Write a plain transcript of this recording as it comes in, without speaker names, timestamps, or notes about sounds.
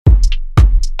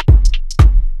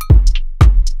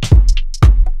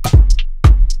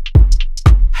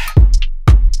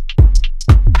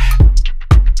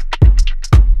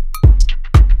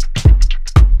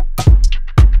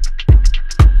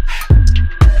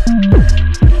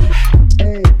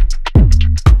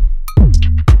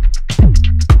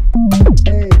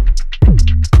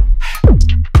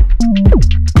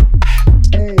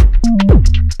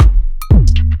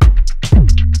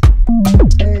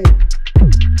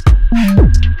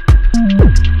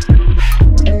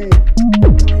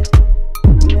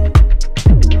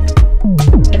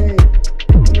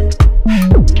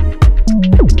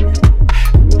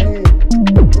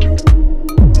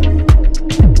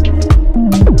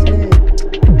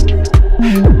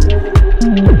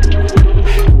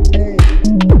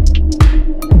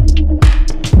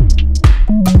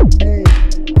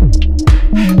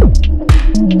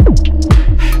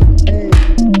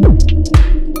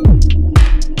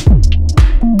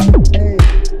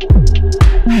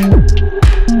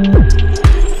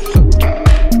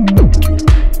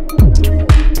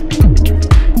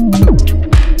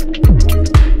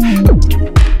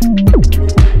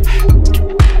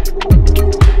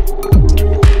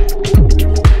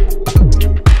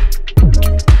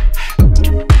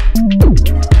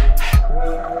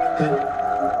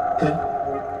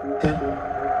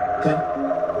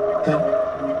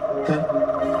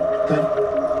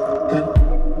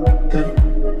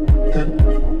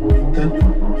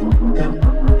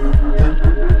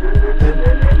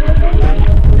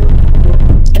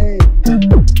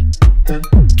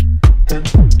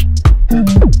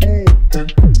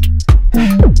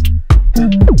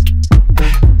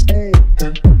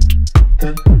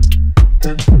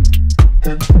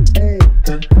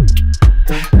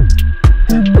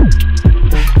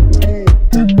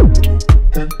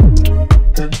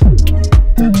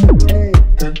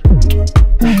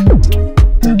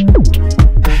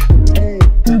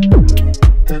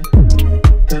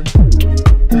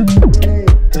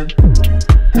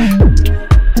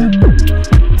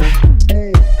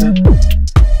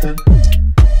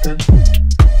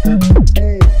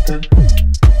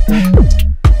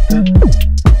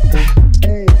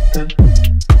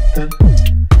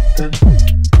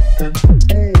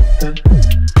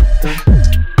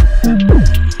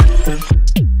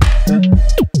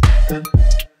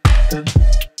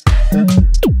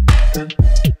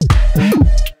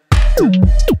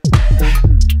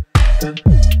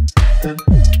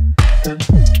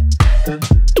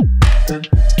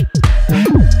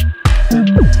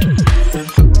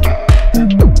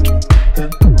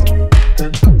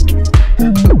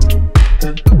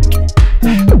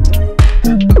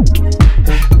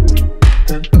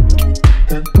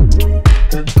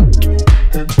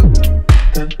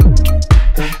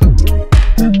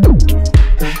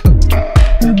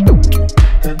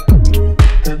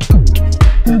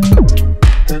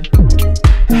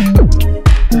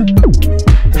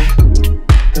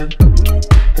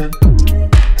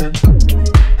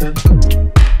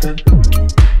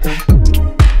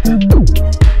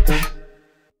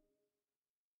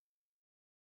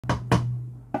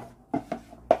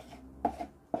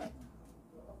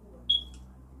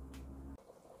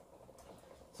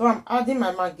So I'm adding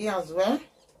my Maggi as well,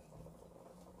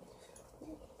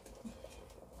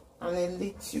 and a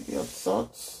little bit of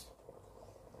salt.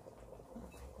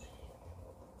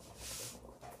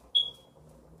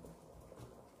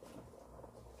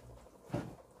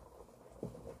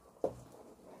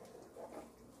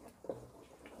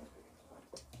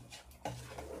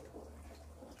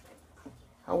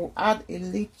 I will add a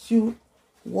little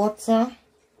water.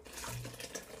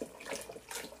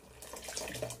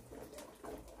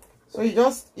 So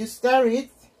you stir it.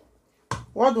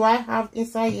 What do I have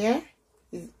inside here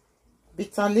is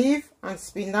bitter leaf and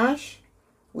spinach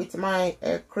with my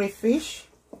crayfish.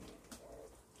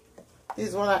 This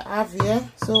is what I have here.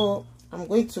 So I'm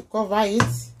going to cover it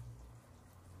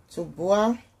to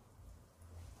boil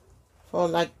for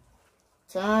like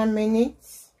 10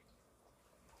 minutes.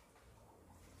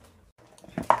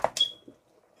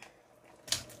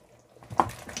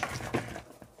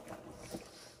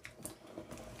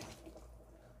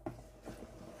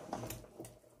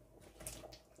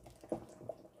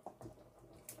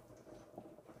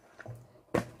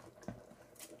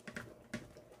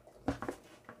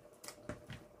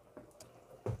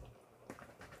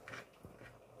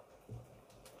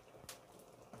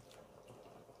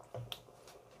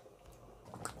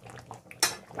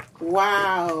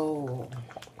 Wow,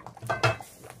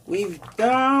 we've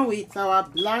done with our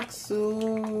black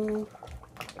soup.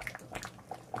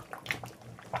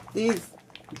 This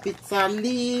bitter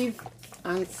leaf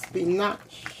and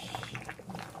spinach.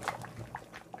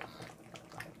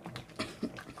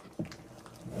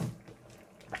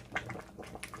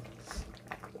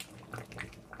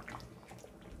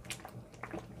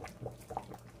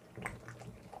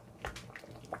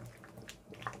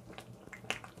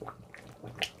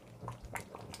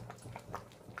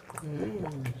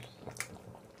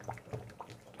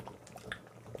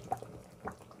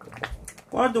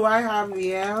 What do I have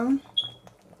here?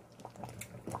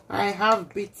 I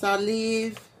have bitter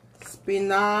leaf,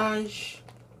 spinach,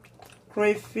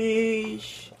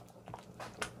 crayfish,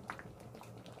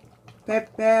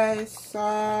 pepper,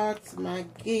 salt,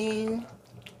 Maggi.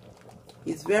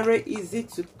 It's very easy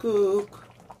to cook,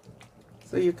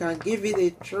 so you can give it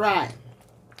a try.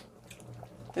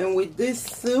 And with this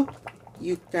soup,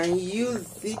 you can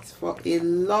use it for a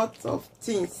lot of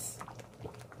things.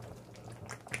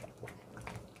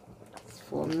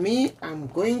 For me, I'm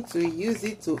going to use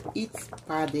it to eat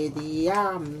pounded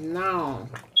yam now.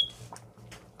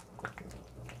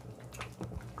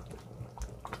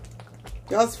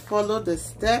 Just follow the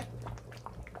step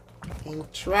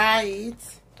and try it.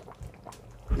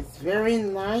 It's very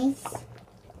nice.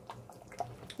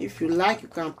 If you like, you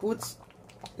can put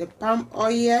the palm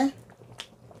oil,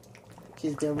 which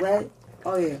is the red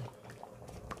oil.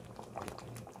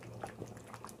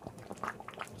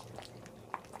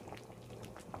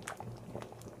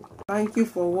 Thank you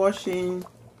for watching.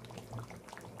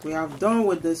 We have done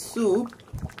with the soup.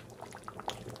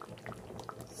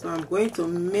 So I'm going to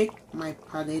make my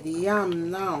pounded yam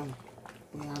now.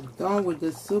 We have done with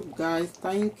the soup, guys.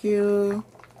 Thank you.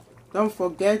 Don't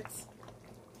forget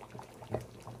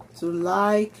to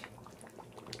like,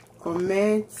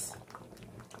 comment,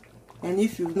 and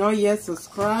if you've not yet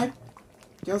subscribed,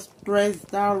 just press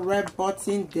that red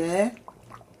button there.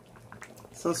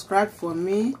 Subscribe for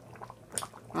me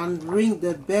and ring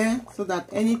the bell so that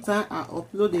anytime I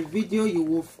upload a video, you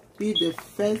will be the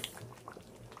first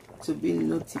to be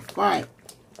notified.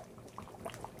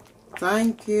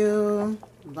 Thank you.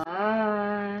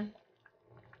 Bye.